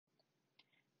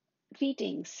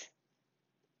Greetings.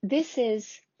 This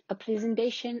is a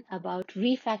presentation about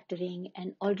refactoring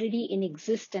an already in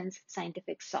existence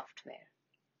scientific software.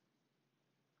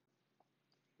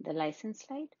 The license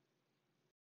slide.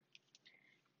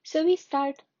 So we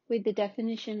start with the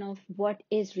definition of what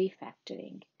is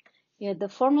refactoring. Yeah, the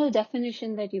formal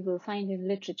definition that you will find in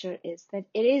literature is that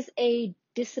it is a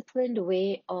disciplined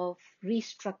way of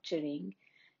restructuring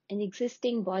an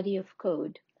existing body of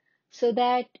code so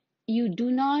that you do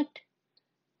not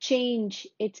change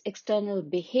its external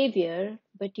behavior,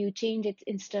 but you change its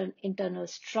internal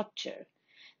structure.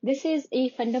 This is a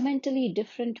fundamentally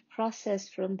different process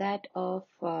from that of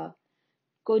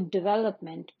code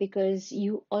development because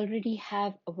you already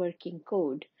have a working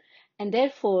code and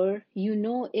therefore you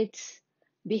know its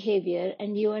behavior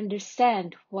and you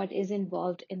understand what is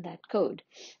involved in that code.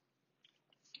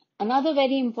 Another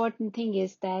very important thing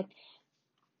is that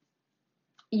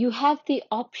you have the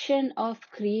option of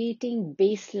creating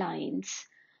baselines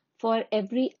for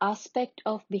every aspect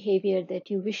of behavior that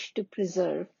you wish to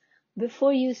preserve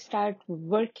before you start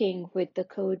working with the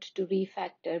code to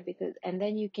refactor, and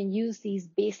then you can use these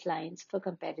baselines for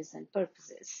comparison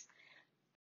purposes.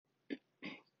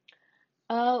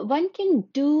 One can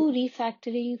do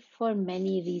refactoring for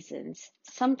many reasons.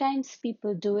 Sometimes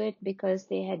people do it because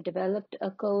they had developed a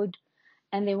code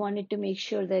and they wanted to make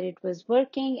sure that it was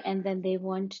working, and then they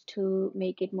want to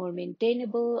make it more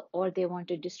maintainable, or they want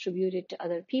to distribute it to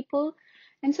other people.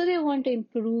 And so they want to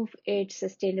improve its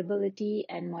sustainability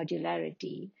and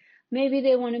modularity. Maybe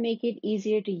they want to make it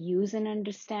easier to use and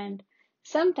understand.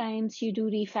 Sometimes you do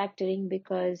refactoring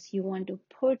because you want to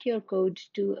port your code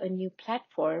to a new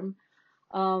platform.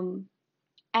 And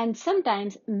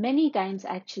sometimes, many times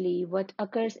actually, what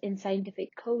occurs in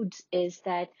scientific codes is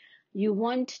that you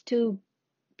want to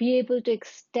be able to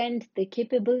extend the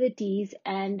capabilities,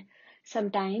 and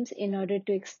sometimes in order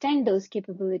to extend those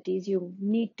capabilities you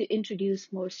need to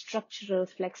introduce more structural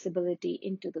flexibility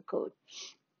into the code.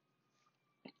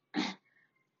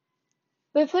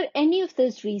 But for any of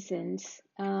those reasons,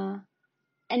 an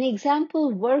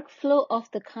example workflow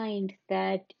of the kind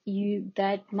that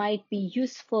might be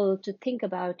useful to think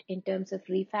about in terms of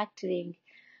refactoring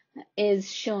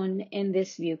is shown in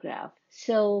this view graph.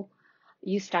 So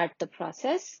you start the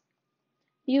process.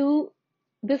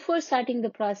 Before starting the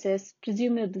process,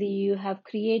 presumably you have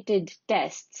created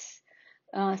tests,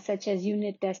 such as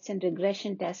unit tests and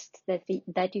regression tests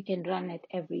that you can run at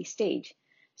every stage.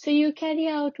 So you carry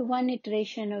out one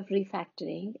iteration of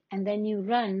refactoring, and then you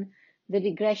run the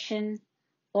regression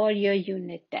or your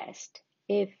unit test.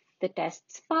 If the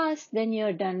tests pass, then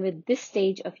you're done with this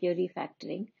stage of your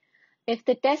refactoring. If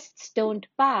the tests don't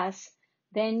pass,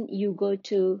 then you go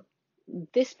to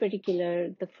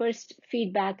the first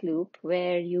feedback loop,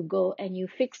 where you go and you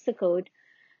fix the code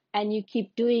and you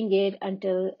keep doing it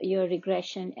until your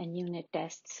regression and unit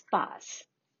tests pass.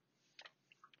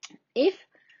 If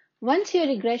once your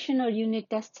regression or unit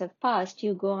tests have passed,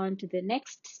 you go on to the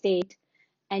next state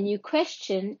and you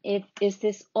question if is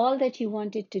this all that you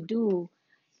wanted to do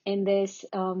in this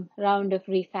round of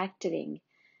refactoring.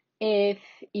 If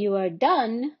you are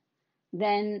done,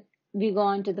 then we go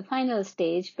on to the final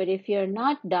stage. But if you're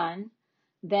not done,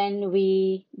 then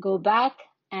we go back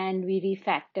and we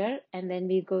refactor, and then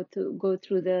we go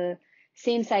through the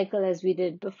same cycle as we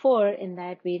did before, in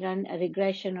that we run a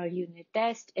regression or unit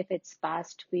test. If it's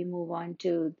passed, we move on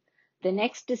to the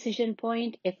next decision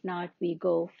point. If not, we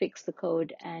go fix the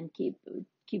code and keep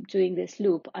doing this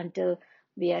loop until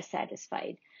we are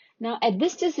satisfied. Now, at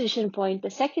this decision point, the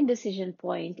second decision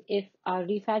point, if our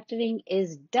refactoring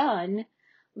is done,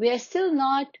 we are still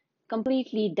not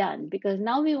completely done, because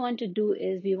now we want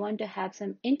to have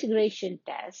some integration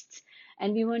tests,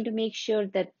 and we want to make sure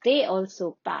that they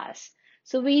also pass.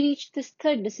 So we reach this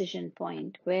third decision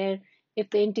point, where if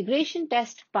the integration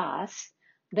test pass,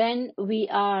 then we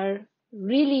are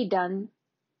really done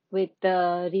with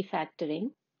the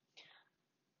refactoring.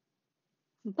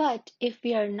 But if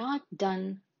we are not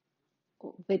done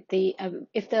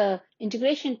if the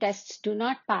integration tests do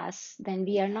not pass, then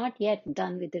we are not yet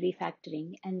done with the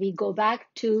refactoring, and we go back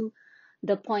to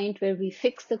the point where we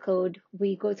fix the code.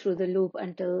 We go through the loop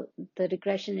until the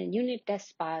regression and unit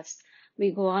tests pass. We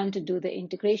go on to do the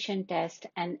integration test,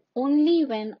 and only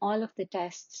when all of the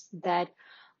tests that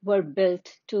were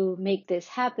built to make this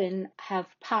happen have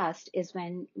passed is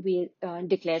when we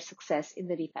declare success in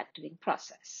the refactoring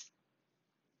process.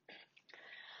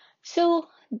 So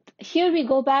here we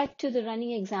go back to the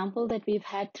running example that we've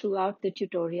had throughout the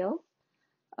tutorial.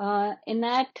 In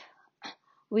that,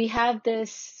 we have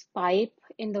this pipe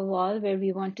in the wall where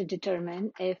we want to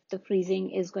determine if the freezing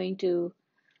is going to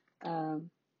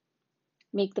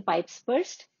make the pipes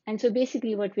burst. And so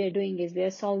basically what we are doing is we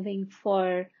are solving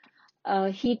for a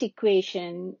heat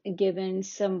equation given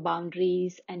some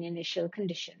boundaries and initial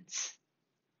conditions.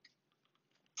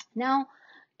 Now,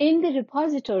 in the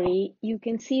repository, you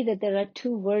can see that there are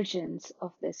two versions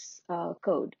of this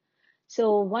code.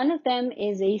 So one of them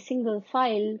is a single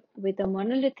file with a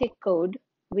monolithic code,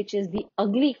 which is the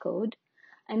ugly code,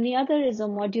 and the other is a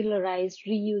modularized,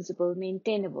 reusable,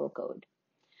 maintainable code.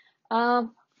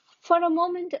 For a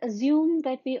moment, assume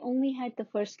that we only had the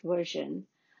first version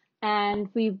and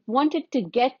we wanted to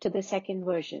get to the second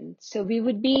version. So we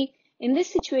would be, in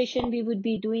this situation, we would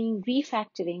be doing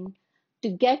refactoring to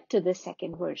get to the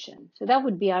second version. So that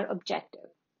would be our objective.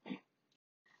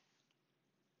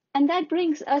 And that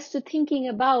brings us to thinking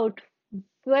about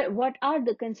what are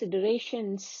the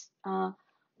considerations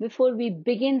before we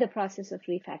begin the process of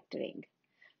refactoring.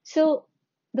 So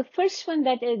the first one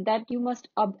that you must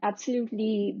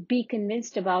absolutely be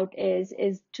convinced about is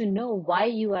to know why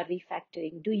you are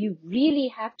refactoring. Do you really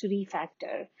have to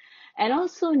refactor? And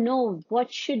also know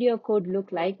what should your code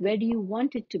look like? Where do you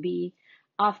want it to be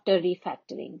after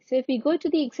refactoring? So if we go to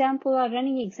the example, our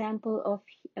running example of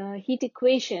heat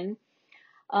equation,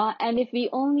 and if we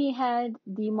only had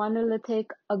the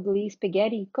monolithic, ugly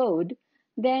spaghetti code,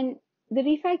 then the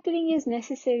refactoring is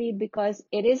necessary because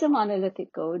it is a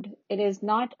monolithic code. It is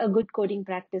not a good coding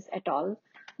practice at all.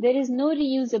 There is no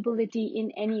reusability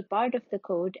in any part of the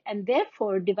code, and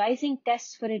therefore devising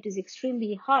tests for it is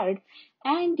extremely hard,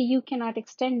 and you cannot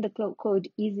extend the code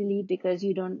easily because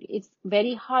it's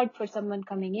very hard for someone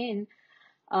coming in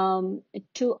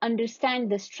to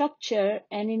understand the structure,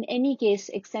 and in any case,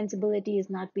 extensibility is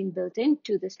not being built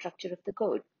into the structure of the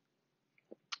code.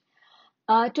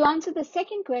 To answer the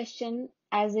second question,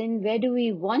 as in where do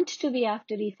we want to be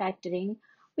after refactoring,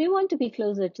 we want to be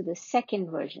closer to the second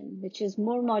version, which is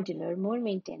more modular, more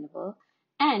maintainable,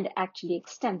 and actually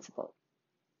extensible.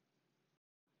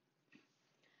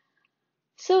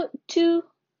 So to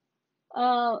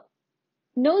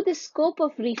know the scope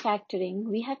of refactoring,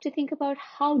 we have to think about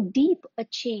how deep a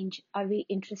change are we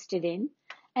interested in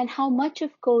and how much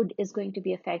of code is going to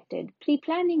be affected.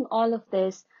 Pre-planning all of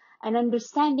this and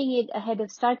understanding it ahead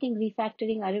of starting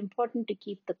refactoring are important to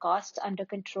keep the costs under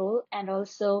control and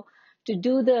also to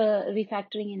do the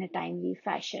refactoring in a timely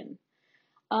fashion.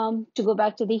 To go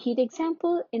back to the heat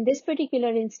example, in this particular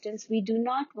instance, we do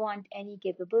not want any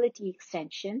capability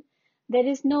extension. There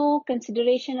is no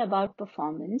consideration about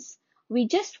performance. We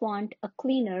just want a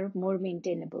cleaner, more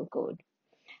maintainable code.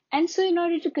 And so in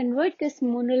order to convert this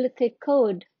monolithic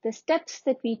code, the steps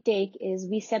that we take is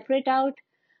we separate out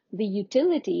the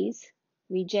utilities,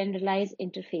 we generalize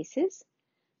interfaces,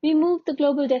 we move the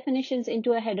global definitions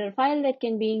into a header file that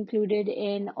can be included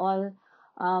in all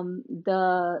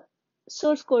the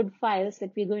source code files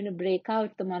that we're going to break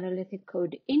out the monolithic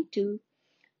code into.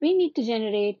 We need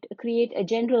to create a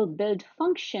general build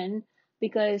function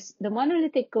because the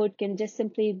monolithic code can just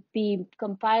simply be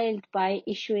compiled by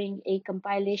issuing a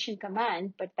compilation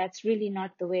command, but that's really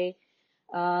not the way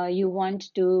you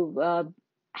want to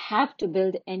have to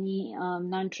build any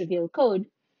non-trivial code.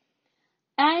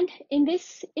 And in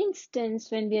this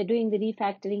instance, when we are doing the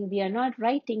refactoring, we are not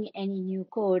writing any new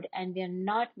code and we are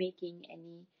not making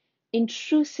any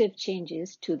intrusive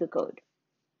changes to the code.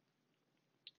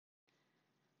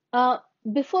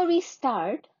 Before we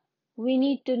start, we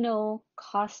need to know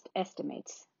cost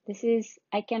estimates.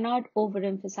 I cannot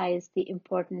overemphasize the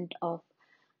importance of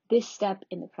this step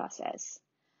in the process.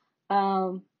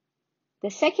 The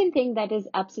second thing that is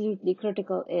absolutely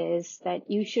critical is that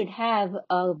you should have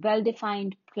a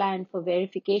well-defined plan for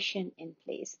verification in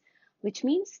place, which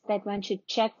means that one should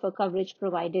check for coverage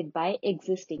provided by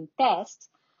existing tests,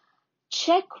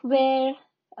 check where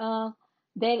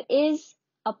there is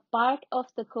a part of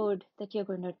the code that you're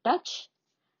going to touch,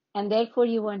 and therefore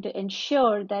you want to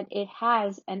ensure that it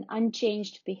has an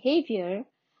unchanged behavior,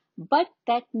 but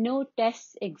that no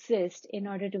tests exist in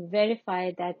order to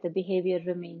verify that the behavior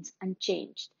remains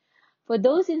unchanged. For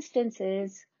those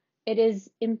instances, it is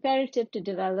imperative to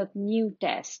develop new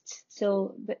tests.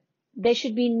 So there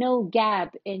should be no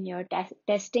gap in your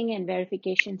testing and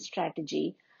verification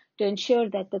strategy to ensure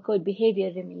that the code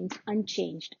behavior remains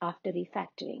unchanged after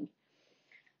refactoring.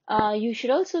 You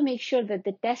should also make sure that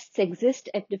the tests exist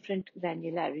at different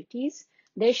granularities.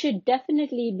 There should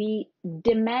definitely be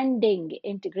demanding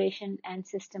integration and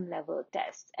system level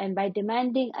tests. And by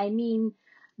demanding, I mean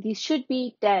these should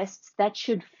be tests that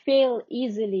should fail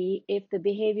easily if the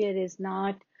behavior is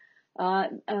not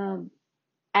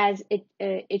as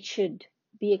it should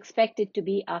be expected to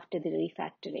be after the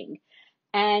refactoring.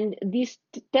 And these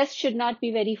tests should not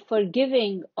be very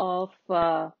forgiving of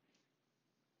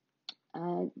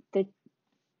the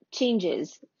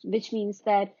changes, which means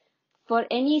that for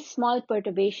any small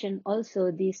perturbation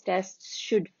also these tests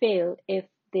should fail if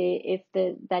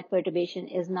that perturbation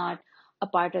is not a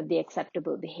part of the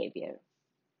acceptable behavior.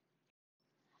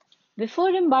 Before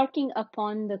embarking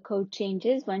upon the code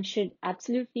changes, one should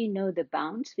absolutely know the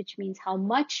bounds, which means how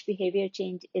much behavior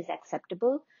change is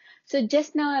acceptable. So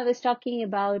just now I was talking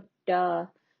about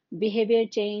behavior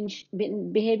change,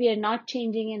 behavior not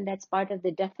changing, and that's part of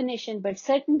the definition, but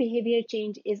certain behavior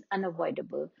change is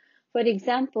unavoidable. For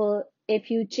example, if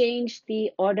you change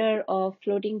the order of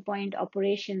floating point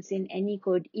operations in any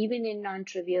code, even in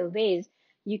non-trivial ways,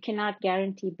 you cannot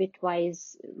guarantee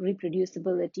bitwise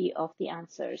reproducibility of the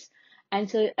answers. And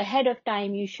so ahead of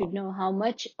time, you should know how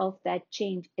much of that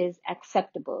change is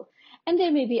acceptable. And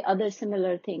there may be other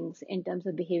similar things in terms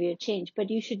of behavior change, but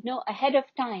you should know ahead of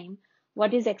time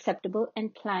what is acceptable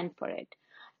and plan for it.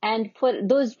 And for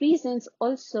those reasons,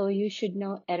 also, you should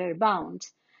know error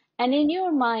bounds. And in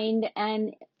your mind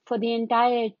and for the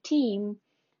entire team,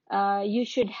 you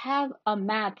should have a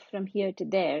map from here to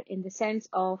there in the sense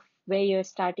of where you're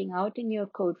starting out in your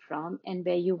code from and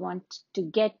where you want to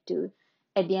get to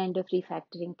at the end of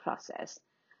refactoring process.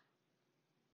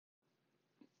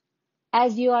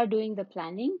 As you are doing the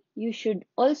planning, you should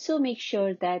also make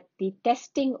sure that the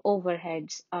testing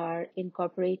overheads are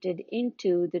incorporated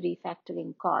into the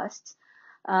refactoring costs.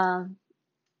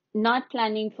 Not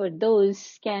planning for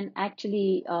those can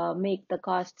actually make the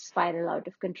costs spiral out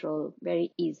of control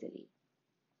very easily.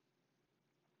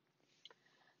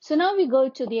 So now we go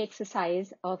to the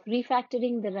exercise of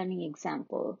refactoring the running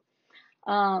example.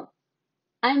 I'm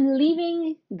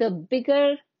leaving the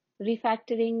bigger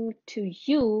refactoring to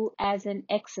you as an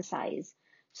exercise.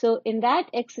 So in that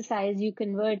exercise, you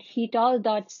convert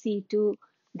heatall.c to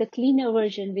the cleaner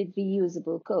version with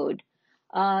reusable code.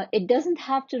 It doesn't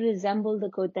have to resemble the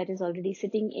code that is already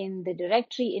sitting in the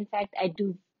directory. In fact,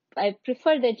 I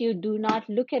prefer that you do not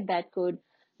look at that code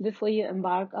before you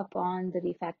embark upon the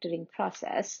refactoring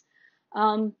process.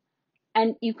 And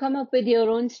you come up with your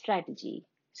own strategy.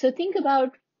 So think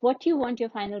about what you want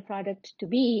your final product to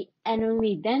be, and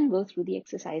only then go through the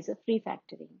exercise of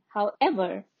refactoring.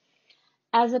 However,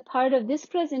 as a part of this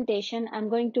presentation, I'm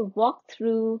going to walk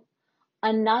through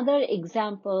another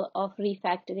example of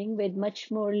refactoring with much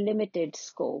more limited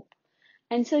scope.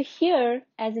 And so here,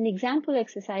 as an example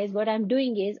exercise, what I'm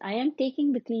doing is I am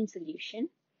taking the clean solution.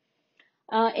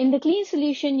 In the clean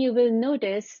solution, you will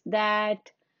notice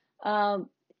that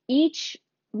each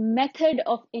method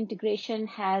of integration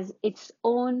has its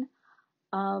own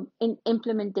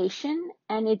implementation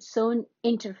and its own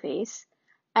interface.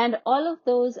 And all of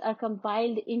those are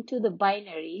compiled into the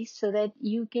binary so that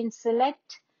you can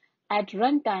select at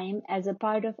runtime as a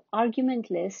part of argument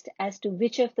list as to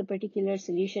which of the particular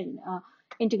solution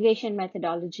integration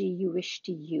methodology you wish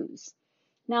to use.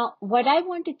 Now, what I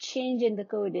want to change in the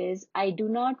code is I do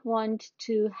not want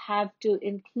to have to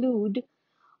include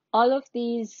all of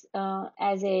these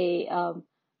as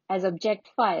object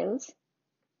files.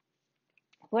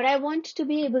 What I want to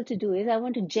be able to do is I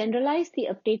want to generalize the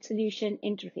update solution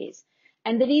interface.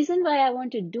 And the reason why I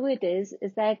want to do it is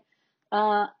that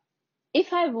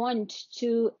if I want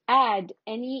to add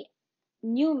any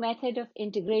new method of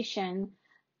integration,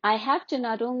 I have to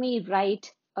not only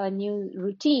write a new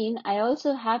routine, I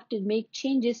also have to make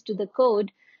changes to the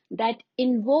code that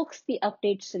invokes the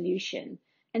update solution.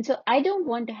 And so I don't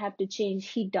want to have to change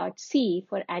heat.c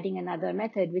for adding another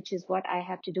method, which is what I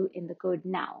have to do in the code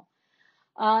now.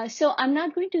 So I'm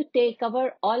not going to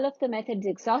cover all of the methods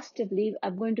exhaustively.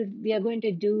 We are going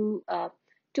to do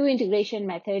two integration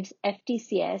methods,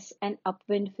 FTCS and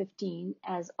Upwind 15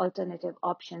 as alternative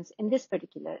options in this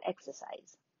particular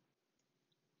exercise.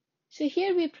 So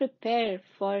here we prepare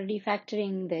for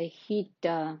refactoring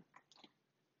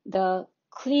the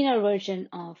cleaner version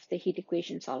of the heat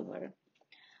equation solver.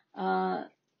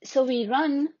 So we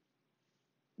run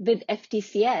with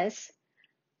FTCS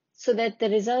so that the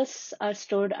results are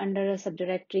stored under a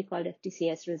subdirectory called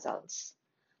FTCS results.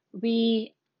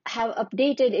 We have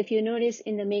updated, if you notice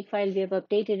in the makefile, we have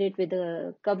updated it with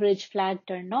a coverage flag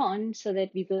turned on so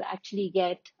that we will actually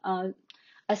get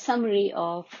a summary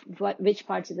of which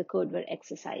parts of the code were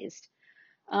exercised.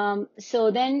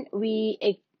 So then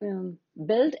we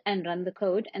build and run the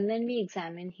code, and then we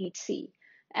examine heat C.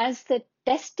 As the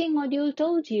testing module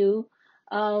told you,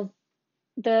 where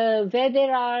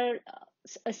there are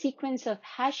a sequence of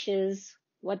hashes,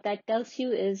 what that tells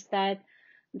you is that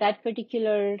that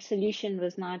particular solution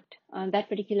was not, that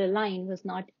particular line was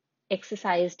not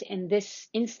exercised in this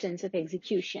instance of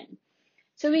execution.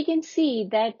 So we can see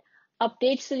that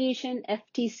update solution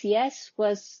FTCS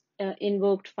was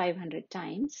invoked 500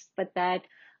 times, but that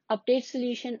update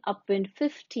solution upwind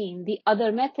 15, the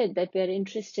other method that we're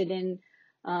interested in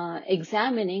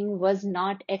examining, was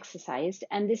not exercised,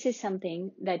 and this is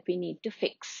something that we need to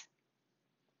fix.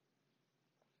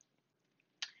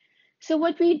 So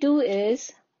what we do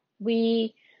is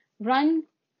we run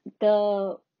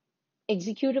the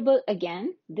executable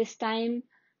again, this time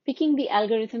picking the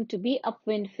algorithm to be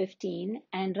upwind 15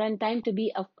 and runtime to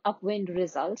be upwind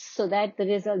results, so that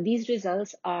these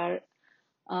results are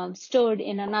stored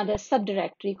in another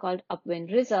subdirectory called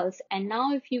upwind results. And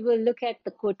now if you will look at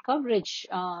the code coverage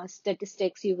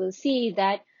statistics, you will see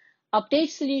that update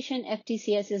solution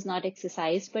FTCS is not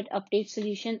exercised, but update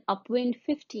solution upwind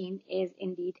 15 is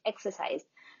indeed exercised.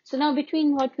 So now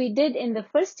between what we did in the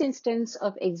first instance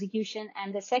of execution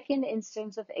and the second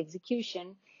instance of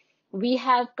execution, we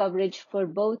have coverage for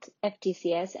both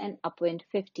FTCS and upwind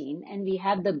 15, and we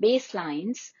have the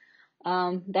baselines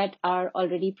that are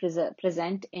already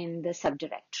present in the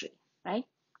subdirectory, right?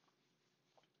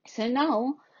 So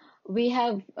now we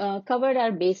have covered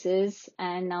our bases,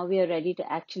 and now we are ready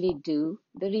to actually do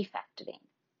the refactoring.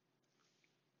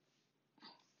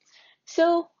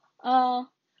 So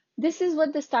this is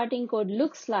what the starting code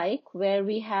looks like, where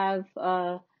we have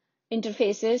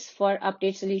interfaces for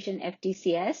update solution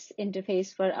FTCS,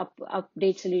 interface for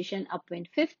update solution upwind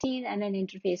 15, and an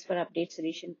interface for update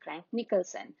solution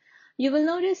Crank-Nicholson. You will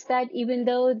notice that even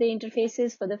though the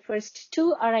interfaces for the first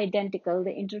two are identical,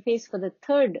 the interface for the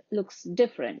third looks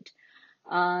different.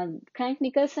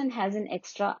 Crank-Nicholson has an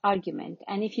extra argument,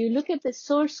 and if you look at the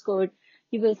source code,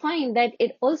 you will find that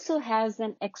it also has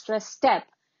an extra step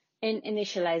in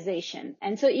initialization.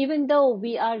 And so even though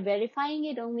we are verifying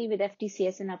it only with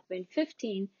FTCS and upwind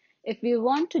 15, if we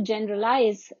want to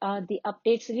generalize the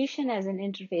update solution as an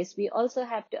interface, we also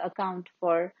have to account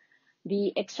for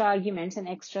the extra arguments and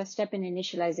extra step in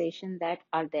initialization that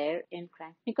are there in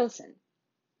Crank-Nicholson.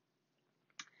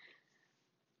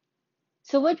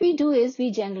 So what we do is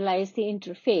we generalize the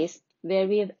interface, where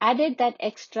we have added that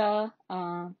extra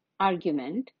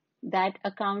argument that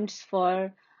accounts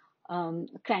for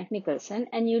Crank-Nicholson,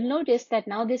 and you'll notice that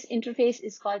now this interface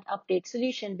is called update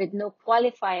solution with no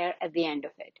qualifier at the end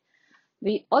of it.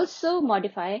 We also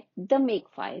modify the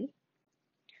makefile,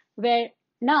 where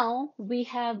now we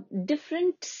have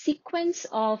different sequence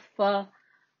of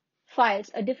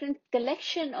files, a different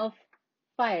collection of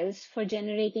files for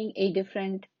generating a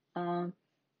different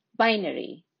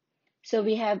binary. So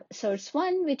we have source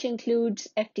 1, which includes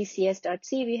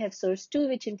ftcs.c. We have source 2,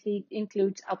 which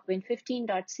includes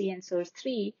upwind15.c, and source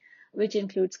 3, which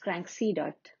includes crankn.c.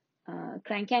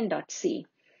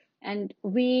 And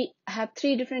we have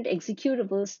 3 different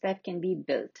executables that can be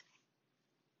built.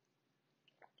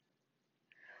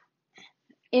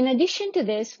 In addition to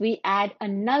this, we add a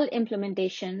null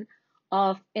implementation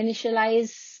of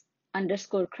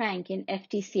initialize_crank in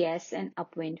FTCS and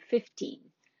upwind 15.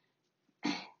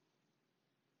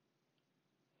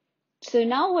 So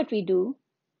now what we do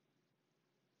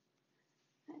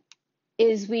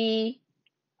is we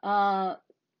are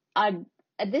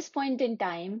at this point in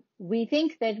time, we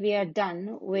think that we are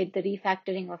done with the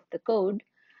refactoring of the code,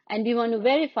 and we want to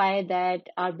verify that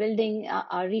our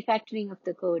refactoring of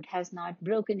the code has not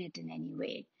broken it in any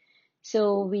way.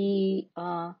 So we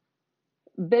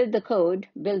build the code,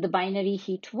 build the binary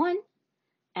heat1,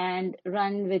 and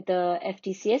run with the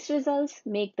FTCS results,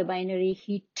 make the binary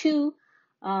heat2,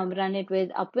 run it with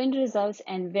upwind results,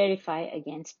 and verify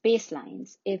against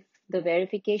baselines. If the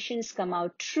verifications come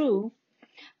out true,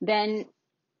 then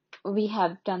we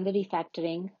have done the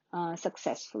refactoring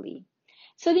successfully.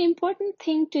 So the important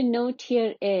thing to note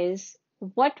here is,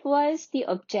 what was the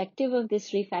objective of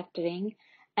this refactoring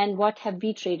and what have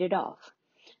we traded off?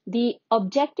 The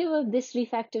objective of this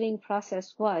refactoring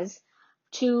process was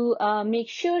to make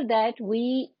sure that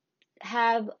we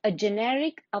have a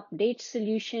generic update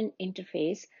solution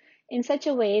interface in such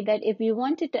a way that if we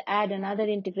wanted to add another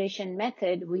integration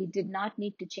method, we did not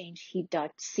need to change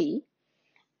heat.c.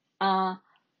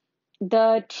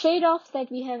 The trade-off that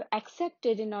we have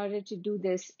accepted in order to do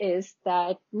this is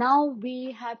that now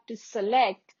we have to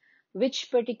select which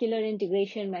particular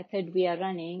integration method we are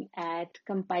running at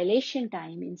compilation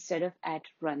time instead of at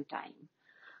runtime.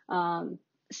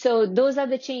 So those are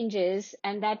the changes,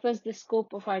 and that was the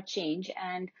scope of our change.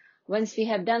 And once we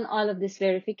have done all of this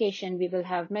verification, we will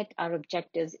have met our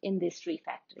objectives in this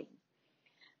refactoring.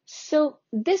 So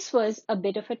this was a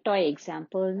bit of a toy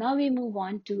example. Now we move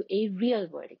on to a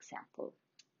real-world example.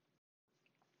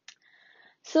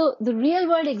 So the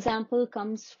real-world example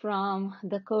comes from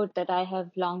the code that I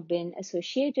have long been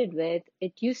associated with.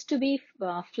 It used to be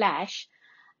Flash,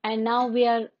 and now we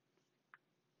are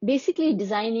basically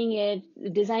designing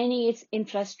its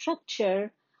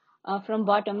infrastructure from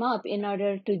bottom up in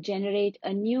order to generate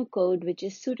a new code which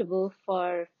is suitable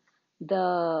for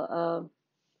the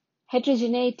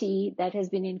heterogeneity that has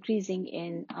been increasing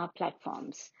in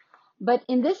platforms. But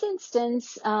in this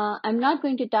instance, I'm not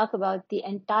going to talk about the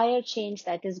entire change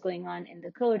that is going on in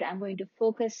the code. I'm going to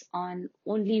focus on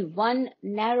only one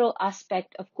narrow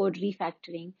aspect of code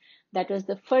refactoring. That was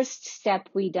the first step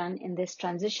we done in this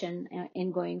transition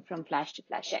in going from Flash to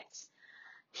FlashX.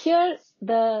 Here,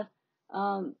 the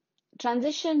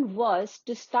transition was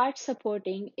to start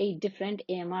supporting a different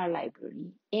AMR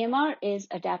library. AMR is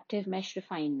Adaptive Mesh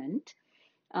Refinement.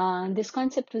 This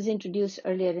concept was introduced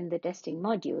earlier in the testing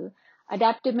module.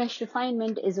 Adaptive mesh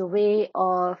refinement is a way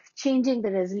of changing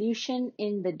the resolution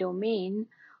in the domain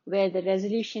where the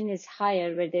resolution is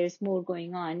higher, where there's more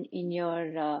going on in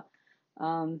your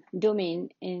domain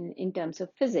in terms of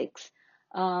physics.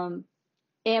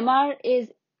 AMR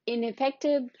is in effect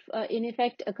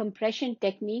a compression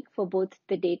technique for both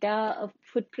the data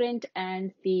footprint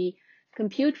and the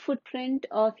compute footprint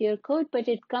of your code, but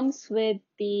it comes with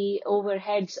the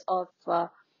overheads of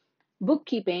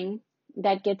bookkeeping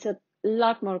that gets a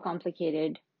lot more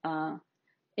complicated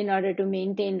in order to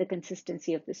maintain the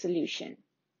consistency of the solution.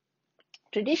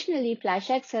 Traditionally,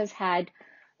 FlashX has had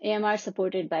AMR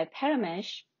supported by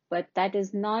Paramesh, but that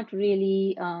is not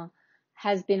really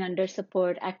has been under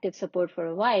active support for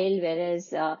a while,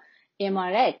 whereas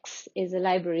AMRX is a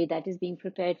library that is being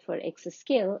prepared for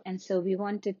exascale, and so we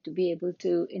wanted to be able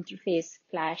to interface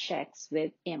FlashX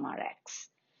with AMRX.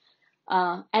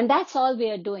 And that's all we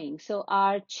are doing. So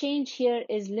our change here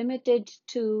is limited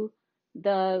to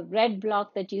the red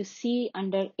block that you see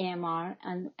under AMR.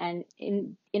 And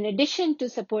in addition to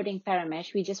supporting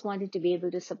Paramesh, we just wanted to be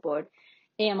able to support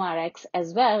AMRX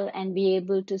as well and be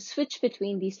able to switch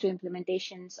between these two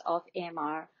implementations of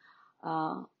AMR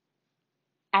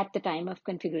at the time of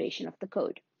configuration of the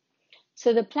code.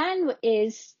 So the plan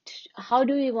is, how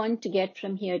do we want to get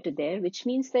from here to there, which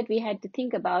means that we had to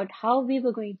think about how we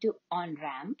were going to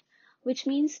on-ramp, which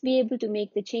means be able to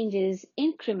make the changes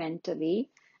incrementally,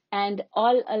 and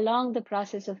all along the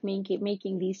process of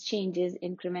making these changes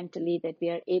incrementally, that we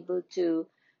are able to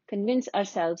convince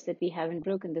ourselves that we haven't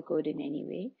broken the code in any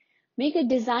way, make a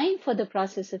design for the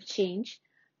process of change,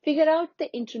 figure out the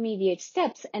intermediate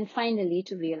steps, and finally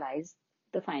to realize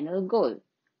the final goal.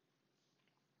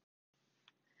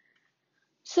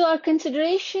 So our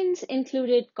considerations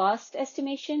included cost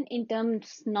estimation in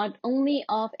terms not only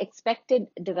of expected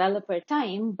developer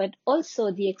time, but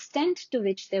also the extent to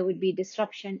which there would be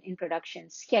disruption in production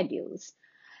schedules.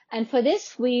 And for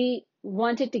this, we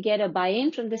wanted to get a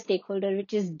buy-in from the stakeholder,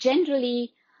 which is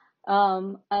generally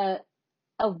a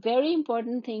very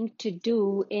important thing to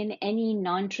do in any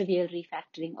non-trivial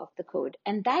refactoring of the code.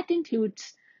 And that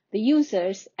includes the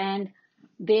users, and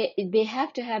they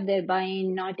have to have their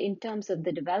buy-in not in terms of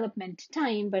the development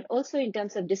time, but also in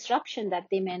terms of disruption that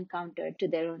they may encounter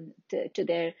to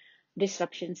their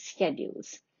disruption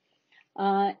schedules.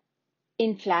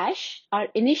 In Flash, our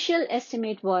initial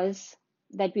estimate was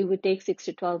that we would take 6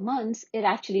 to 12 months. It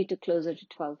actually took closer to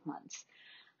 12 months.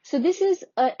 So this is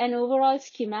an overall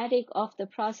schematic of the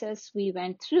process we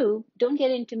went through. Don't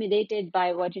get intimidated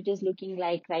by what it is looking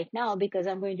like right now, because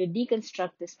I'm going to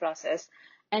deconstruct this process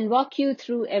and walk you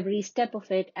through every step of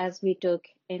it as we took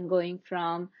in going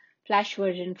from Flash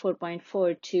version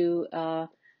 4.4 to a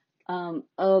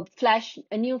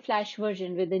new Flash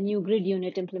version with a new grid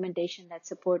unit implementation that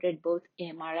supported both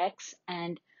AMRX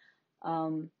and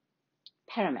Paramesh.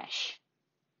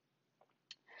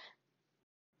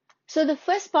 So the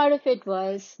first part of it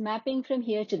was mapping from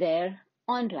here to there,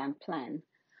 on-ramp plan.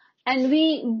 And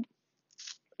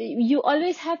you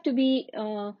always have to be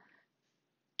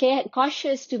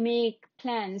cautious to make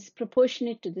plans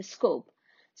proportionate to the scope.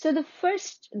 So the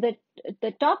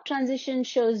top transition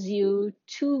shows you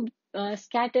two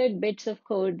scattered bits of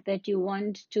code that you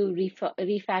want to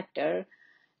refactor.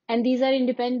 And these are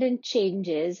independent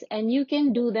changes, and you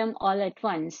can do them all at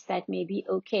once. That may be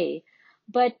okay.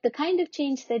 But the kind of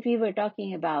change that we were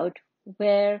talking about,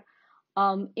 where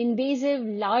invasive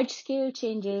large-scale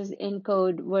changes in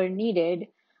code were needed,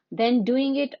 then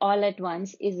doing it all at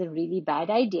once is a really bad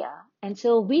idea. And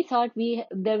so we thought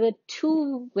there were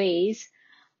two ways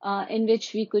in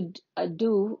which we could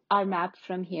do our map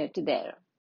from here to there.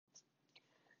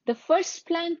 The first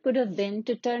plan could have been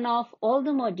to turn off all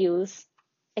the modules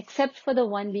except for the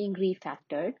one being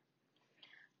refactored,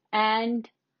 and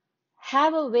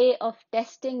have a way of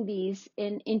testing these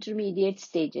in intermediate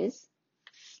stages.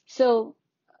 So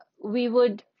we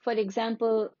would, for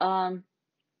example,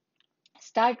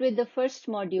 start with the first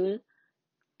module,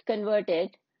 convert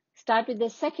it, start with the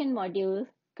second module,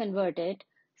 convert it,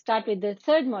 start with the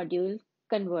third module,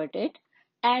 convert it,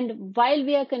 and while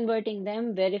we are converting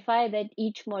them, verify that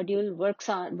each module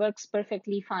works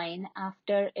perfectly fine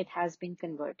after it has been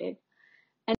converted.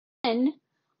 And then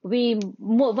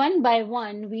one by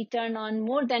one, we turn on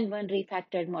more than one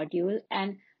refactored module.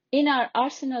 And in our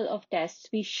arsenal of tests,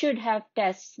 we should have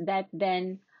tests that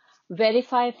then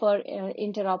verify for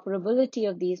interoperability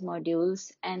of these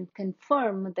modules and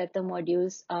confirm that the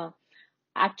modules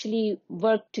actually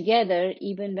work together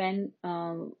even when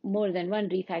more than one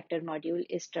refactored module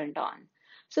is turned on.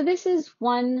 So this is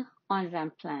one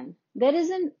on-ramp plan. There is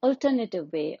an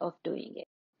alternative way of doing it.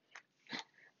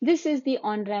 This is the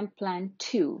on-ramp plan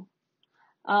 2.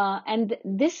 And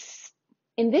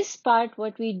in this part,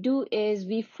 what we do is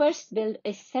we first build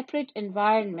a separate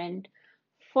environment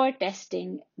for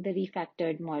testing the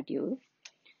refactored module.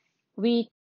 We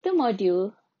take the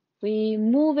module, we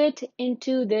move it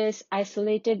into this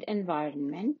isolated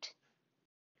environment,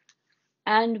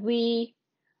 and we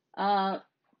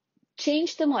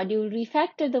change the module,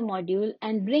 refactor the module,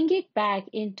 and bring it back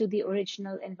into the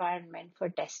original environment for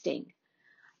testing.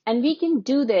 And we can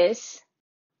do this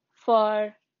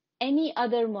for any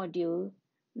other module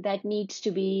that needs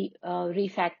to be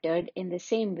refactored in the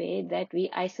same way that we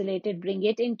bring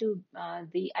it into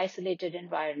the isolated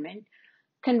environment,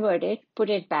 convert it, put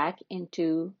it back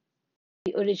into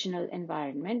the original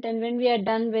environment. And when we are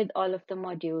done with all of the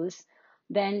modules,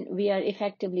 then we are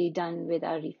effectively done with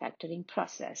our refactoring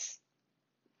process.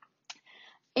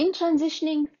 In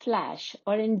transitioning Flash,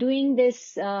 or in doing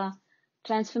this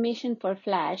transformation for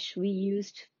Flash, we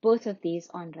used both of these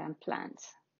on-ramp plans.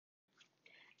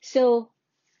 So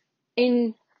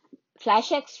in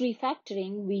FlashX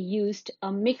refactoring, we used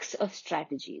a mix of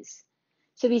strategies.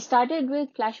 So we started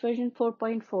with Flash version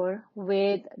 4.4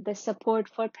 with the support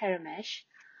for paramesh,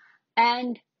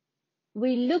 and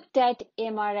we looked at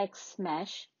AMRX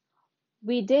mesh.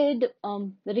 We did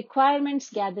the requirements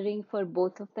gathering for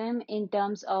both of them in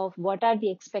terms of what are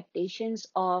the expectations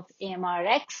of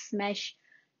AMRX mesh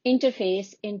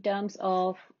interface in terms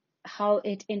of how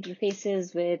it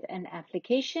interfaces with an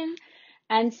application.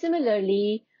 And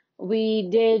similarly, we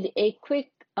did a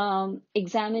quick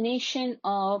examination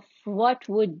of what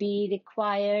would be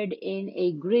required in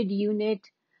a grid unit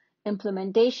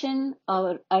implementation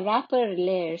or a wrapper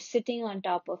layer sitting on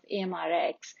top of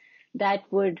AMRX that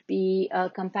would be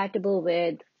compatible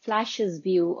with Flash's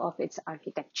view of its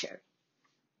architecture.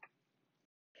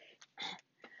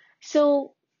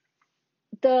 So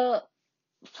the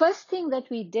first thing that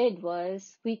we did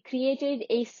was we created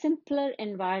a simpler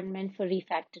environment for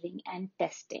refactoring and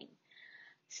testing.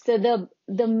 So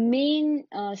the main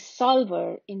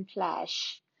solver in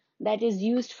Flash that is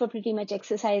used for pretty much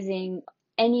exercising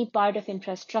any part of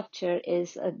infrastructure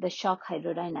is the shock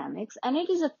hydrodynamics, and it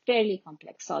is a fairly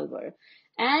complex solver,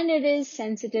 and it is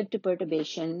sensitive to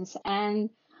perturbations, and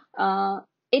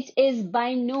it is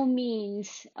by no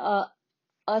means a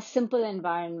simple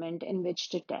environment in which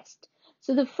to test.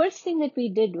 So the first thing that we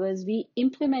did was we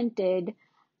implemented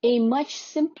a much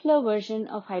simpler version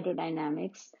of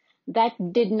hydrodynamics that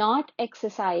did not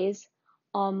exercise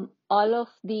all of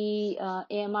the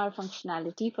AMR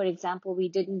functionality. For example, we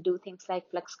didn't do things like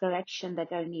flux correction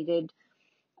that are needed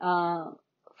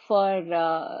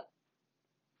for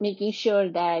making sure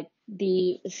that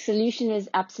the solution is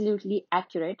absolutely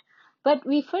accurate. But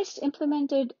we first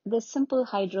implemented the simple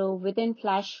hydro within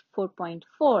Flash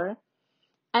 4.4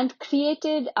 and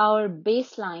created our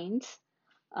baselines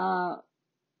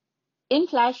in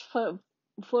Flash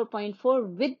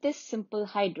 4.4 with this simple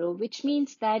hydro, which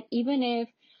means that even if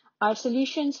our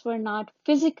solutions were not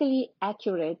physically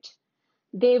accurate,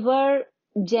 they were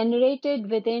generated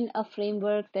within a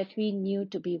framework that we knew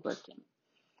to be working.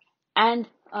 And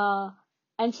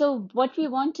so what we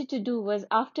wanted to do was,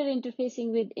 after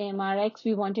interfacing with AMRX,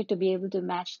 we wanted to be able to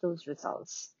match those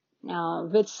results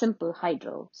with simple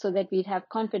hydro so that we'd have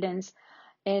confidence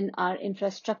in our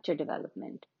infrastructure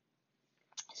development.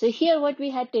 So here what we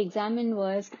had to examine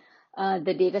was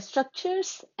the data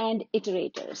structures and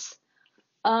iterators.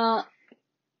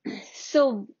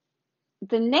 So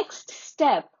the next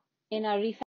step in our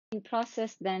refactoring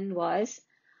process then was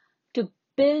to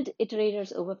build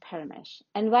iterators over paramesh.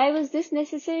 And why was this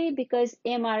necessary? Because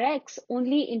AMRX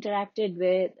only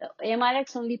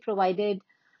provided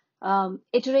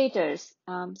iterators.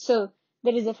 So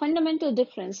there is a fundamental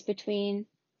difference between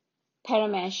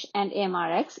paramesh and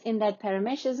AMRX in that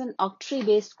paramesh is an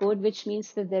octree-based code, which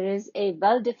means that there is a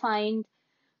well-defined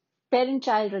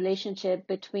parent-child relationship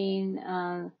between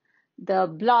the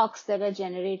blocks that are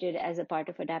generated as a part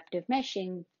of adaptive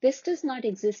meshing, this does not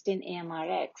exist in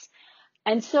AMRX.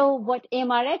 And so what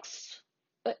AMRX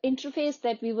interface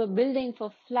that we were building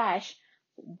for Flash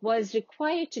was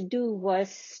required to do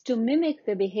was to mimic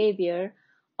the behavior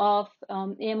of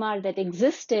AMR that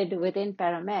existed within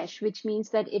Paramesh, which means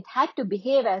that it had to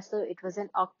behave as though it was an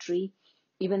octree,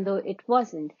 even though it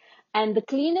wasn't. And the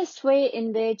cleanest way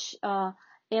in which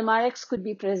AMRX could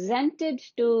be presented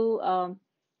to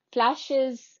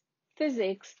Flash's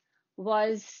physics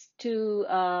was to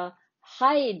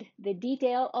hide the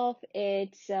detail of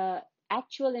its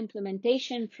actual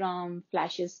implementation from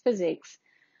Flash's physics.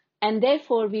 And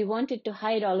therefore, we wanted to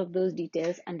hide all of those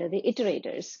details under the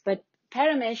iterators. But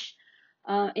Paramesh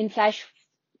in Flash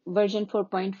version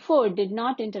 4.4 did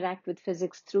not interact with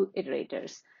physics through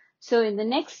iterators. So in the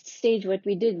next stage, what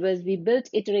we did was we built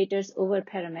iterators over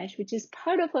Paramesh, which is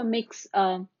part of a mix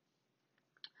of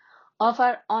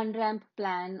our on-ramp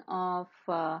plan of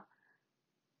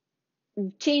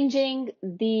changing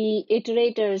the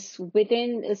iterators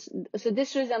within. So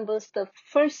this resembles the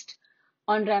first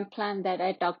on-ramp plan that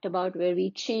I talked about, where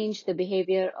we changed the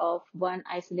behavior of one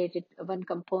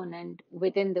component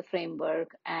within the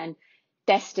framework and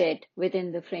test it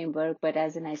within the framework, but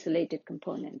as an isolated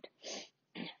component.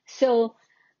 So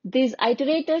these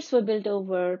iterators were built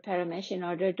over Paramesh in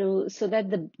order so that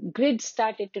the grid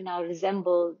started to now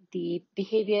resemble the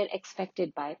behavior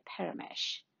expected by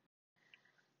Paramesh.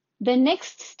 The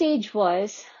next stage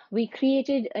was we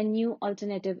created a new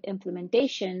alternative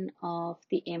implementation of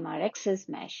the AMRX's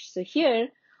mesh. So here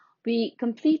we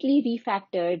completely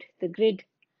refactored the grid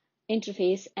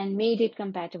interface and made it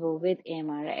compatible with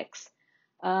AMRX.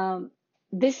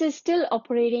 This is still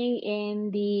operating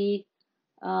in the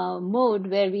mode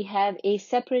where we have a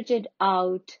separated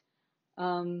out,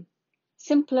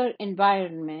 simpler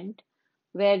environment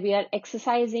where we are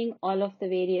exercising all of the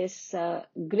various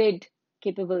grid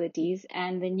capabilities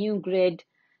and the new grid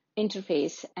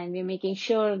interface, and we're making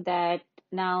sure that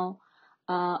now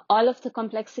all of the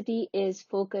complexity is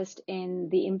focused in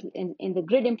the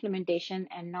grid implementation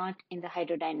and not in the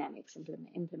hydrodynamics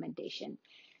implementation.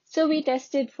 So we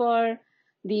tested for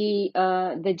the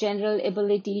general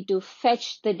ability to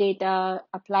fetch the data,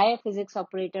 apply a physics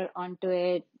operator onto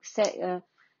it,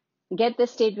 get the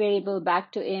state variable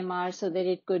back to AMR so that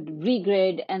it could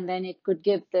regrid, and then it could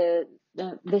give the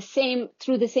same,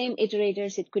 through the same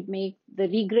iterators, it could make the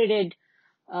regridded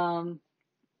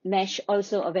mesh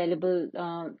also available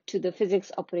to the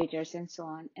physics operators, and so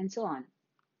on and so on.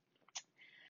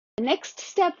 The next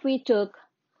step we took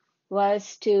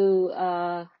was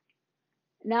to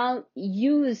now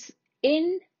use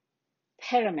in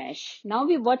Paramesh. Now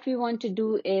what we want to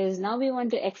do is we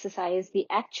want to exercise the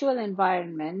actual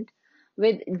environment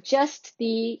with just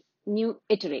the new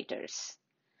iterators.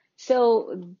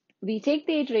 So we take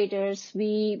the iterators,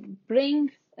 we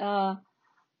bring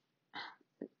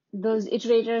those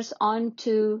iterators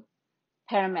onto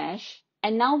Paramesh,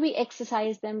 and now we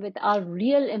exercise them with our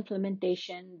real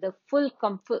implementation, the full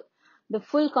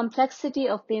complexity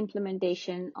of the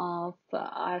implementation of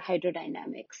our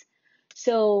hydrodynamics.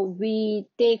 So we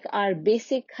take our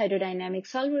basic hydrodynamic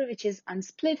solver, which is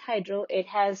unsplit hydro. It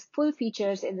has full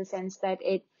features in the sense that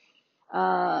it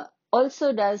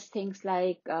also does things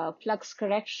like flux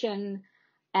correction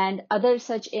and other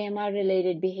such AMR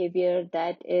related behavior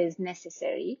that is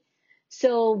necessary.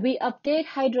 So we update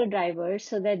hydro drivers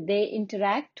so that they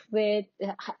interact with,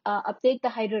 update the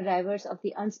hydro drivers of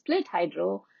the unsplit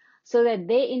hydro so that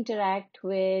they interact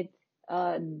with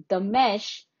the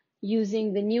mesh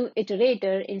using the new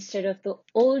iterator instead of the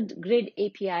old grid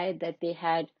API that they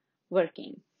had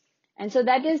working. And so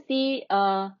that is the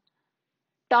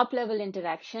top level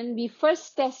interaction. We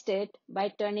first test it by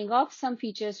turning off some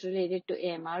features related to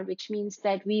AMR, which means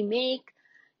that we make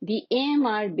the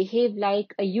AMR behave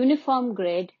like a uniform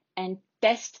grid and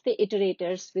test the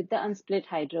iterators with the unsplit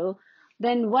hydro.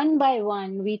 Then one by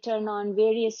one, we turn on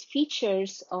various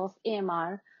features of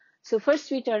AMR. So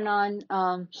first we turn on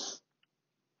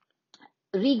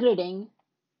regridding,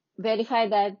 verify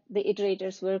that the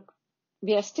iterators work.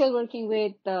 We are still working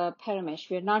with Paramesh.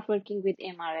 We are not working with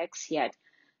AMRX yet.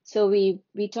 So we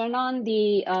turn on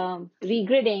the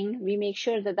regridding. We make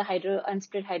sure that the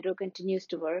unsplit hydro continues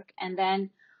to work. And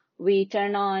then we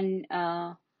turn on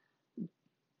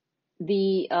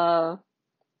the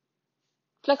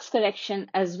flux correction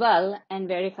as well and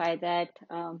verify that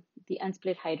the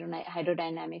unsplit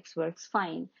hydrodynamics works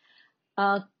fine.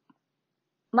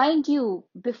 Mind you,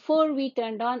 before we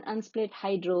turned on unsplit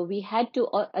hydro, we had to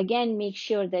again make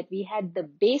sure that we had the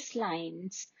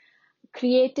baselines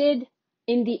created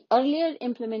in the earlier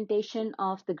implementation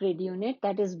of the grid unit,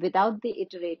 that is without the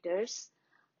iterators,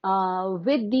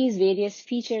 with these various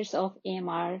features of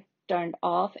AMR turned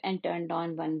off and turned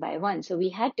on one by one. So we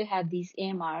had to have these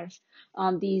AMRs,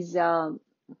 these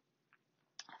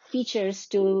features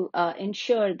to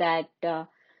ensure that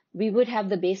we would have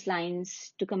the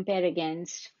baselines to compare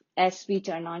against as we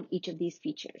turn on each of these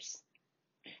features.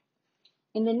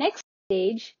 In the next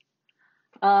stage,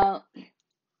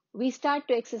 we start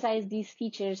to exercise these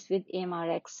features with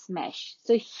AMRX mesh.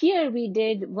 So here we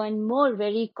did one more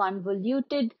very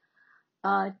convoluted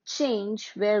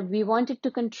change where we wanted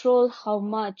to control how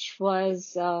much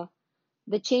was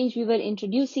the change we were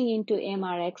introducing into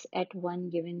AMRX at one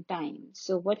given time.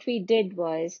 So what we did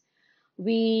was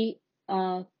we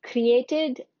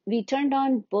turned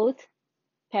on both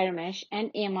Paramesh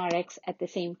and AMRX at the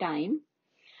same time.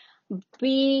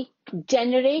 We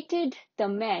generated the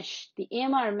mesh, the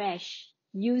AMR mesh,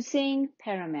 using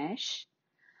Paramesh.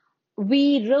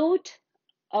 We wrote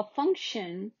a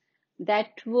function that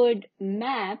would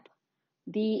map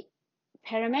the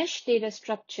Paramesh data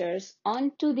structures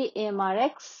onto the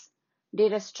AMRX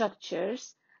data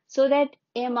structures so that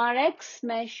AMRX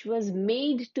mesh was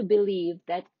made to believe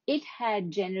that it had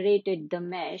generated the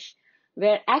mesh,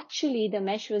 where actually the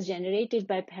mesh was generated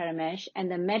by Paramesh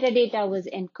and the metadata was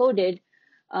encoded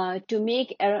to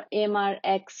make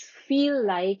AMRX feel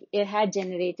like it had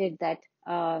generated that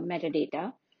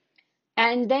metadata.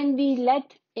 And then we let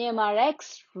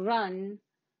AMRX run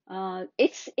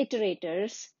its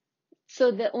iterators.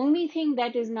 So the only thing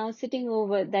that is now sitting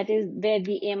over, that is where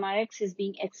the AMRX is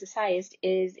being exercised,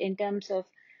 is in terms of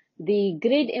the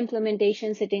grid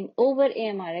implementation sitting over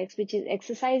AMRX, which is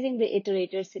exercising the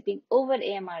iterators sitting over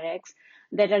AMRX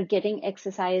that are getting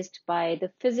exercised by the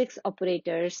physics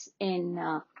operators in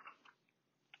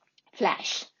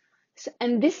Flash. So,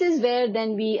 and this is where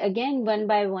then we, again, one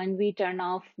by one, we turn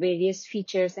off various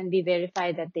features and we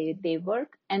verify that they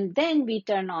work. And then we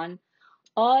turn on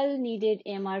all needed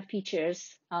AMR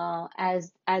features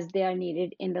as they are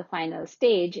needed in the final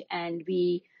stage, and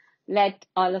we let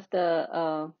all of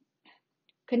the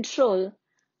control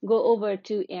go over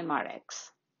to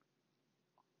AMRX.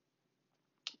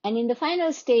 And in the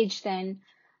final stage, then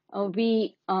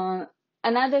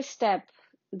another step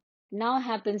now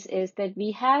happens is that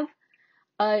we have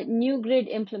a new grid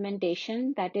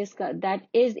implementation that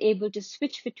is able to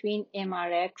switch between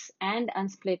AMRX and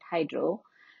unsplit hydro.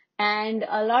 And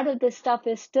a lot of the stuff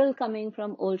is still coming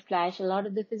from old Flash. A lot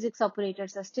of the physics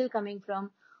operators are still coming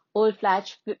from old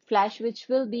Flash, which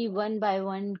will be one by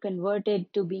one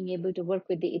converted to being able to work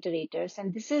with the iterators.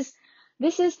 And this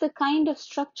is the kind of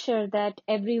structure that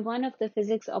every one of the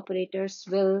physics operators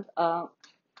will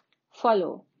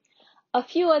follow. A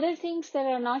few other things that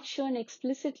are not shown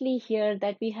explicitly here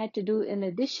that we had to do in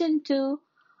addition to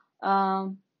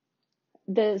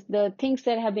the things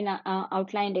that have been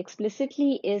outlined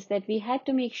explicitly is that we had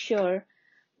to make sure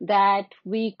that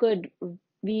we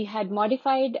had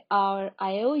modified our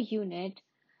IO unit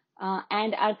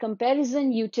and our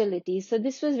comparison utilities. So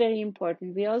this was very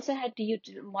important. We also had to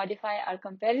modify our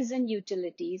comparison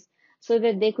utilities so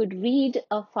that they could read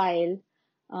a file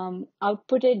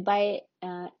outputted by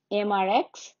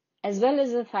AMRX as well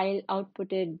as a file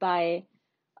outputted by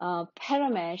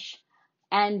Paramesh,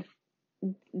 and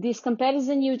this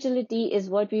comparison utility is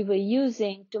what we were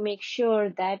using to make sure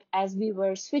that as we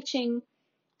were switching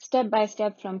step by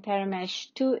step from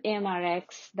Paramesh to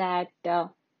AMRX, that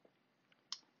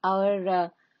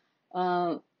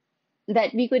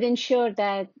that we could ensure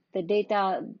that the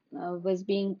data was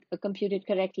being computed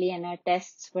correctly and our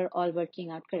tests were all working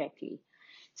out correctly.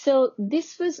 So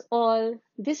this was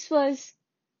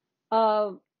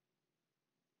a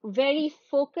very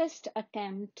focused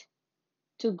attempt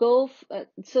to go.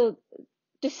 So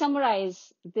to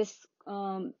summarize this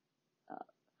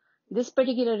this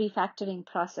particular refactoring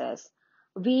process,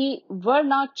 we were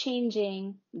not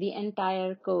changing the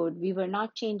entire code. We were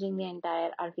not changing the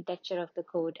entire architecture of the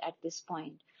code at this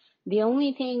point. The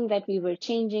only thing that we were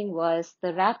changing was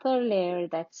the wrapper layer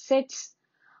that sits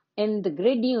in the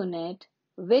grid unit,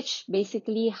 which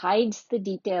basically hides the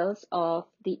details of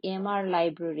the AMR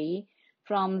library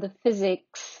from the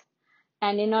physics.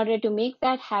 And in order to make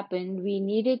that happen, we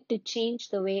needed to change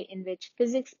the way in which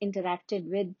physics interacted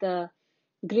with the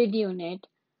grid unit.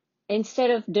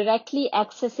 Instead of directly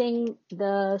accessing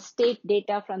the state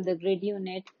data from the grid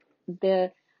unit,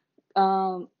 the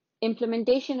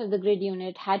implementation of the grid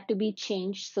unit had to be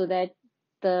changed so that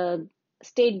the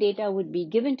state data would be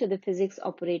given to the physics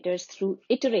operators through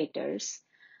iterators,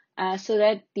 so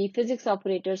that the physics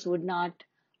operators would not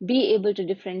be able to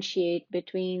differentiate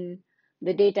between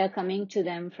the data coming to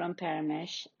them from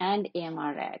Paramesh and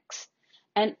AMRX.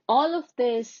 And all of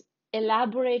this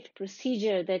elaborate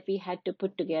procedure that we had to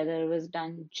put together was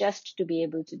done just to be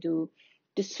able to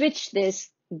switch this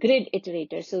grid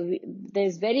iterator. So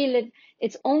there's very little,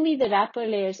 it's only the wrapper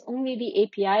layers, only the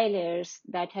API layers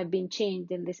that have been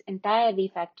changed in this entire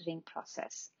refactoring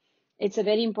process. It's a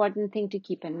very important thing to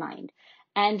keep in mind.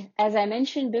 And as I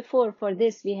mentioned before, for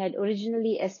this, we had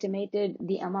originally estimated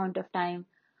the amount of time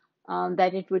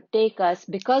that it would take us,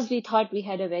 because we thought we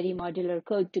had a very modular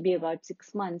code, to be about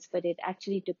 6 months, but it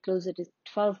actually took closer to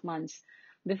 12 months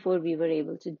before we were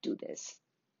able to do this.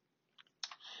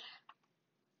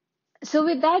 So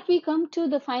with that, we come to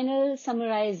the final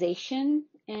summarization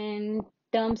in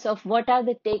terms of what are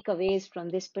the takeaways from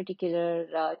this particular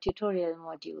tutorial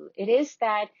module. It is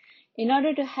that in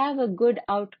order to have a good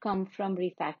outcome from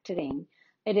refactoring,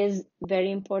 it is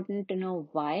very important to know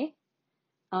why,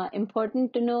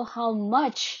 important to know how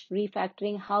much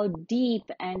refactoring, how deep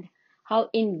and how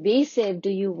invasive do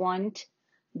you want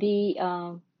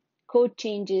the code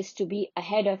changes to be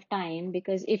ahead of time,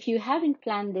 because if you haven't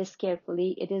planned this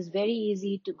carefully, it is very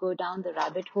easy to go down the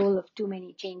rabbit hole of too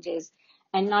many changes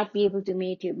and not be able to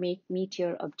meet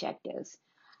your objectives.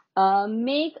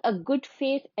 Make a good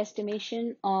faith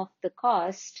estimation of the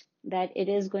cost that it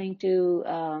is going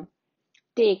to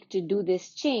take to do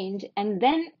this change, and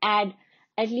then add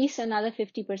at least another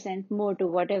 50% more to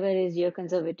whatever is your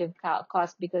conservative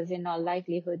cost, because in all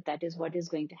likelihood, that is what is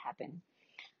going to happen.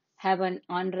 Have an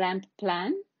on-ramp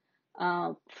plan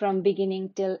from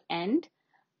beginning till end.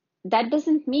 That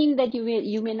doesn't mean that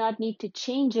you may not need to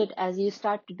change it as you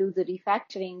start to do the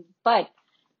refactoring, but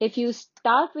if you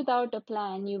start without a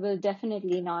plan, you will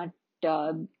definitely not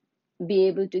be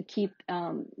able to keep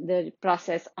the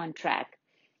process on track.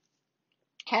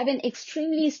 Have an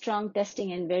extremely strong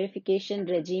testing and verification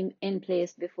regime in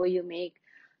place before you make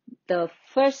the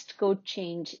first code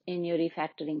change in your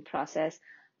refactoring process.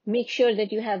 Make sure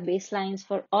that you have baselines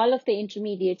for all of the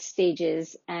intermediate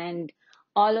stages and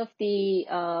all of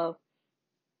the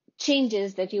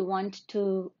changes that you want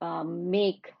to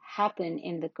make happen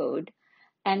in the code.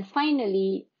 And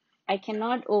finally, I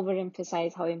cannot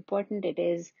overemphasize how important it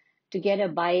is to get a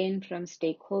buy-in from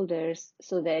stakeholders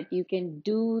so that you can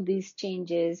do these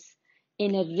changes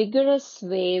in a rigorous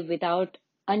way without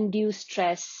undue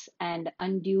stress and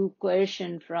undue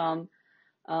coercion from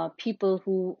people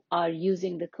who are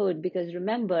using the code. Because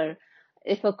remember,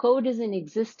 if a code is in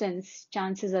existence,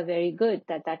 chances are very good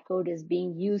that that code is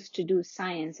being used to do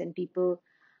science, and people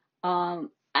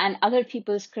and other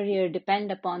people's career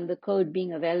depend upon the code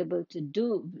being available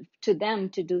to them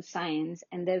to do science.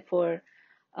 And therefore,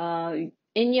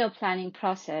 in your planning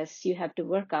process, you have to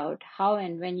work out how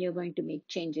and when you're going to make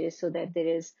changes so that there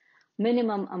is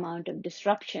minimum amount of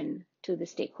disruption to the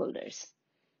stakeholders.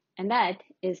 And that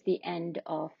is the end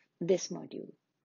of this module.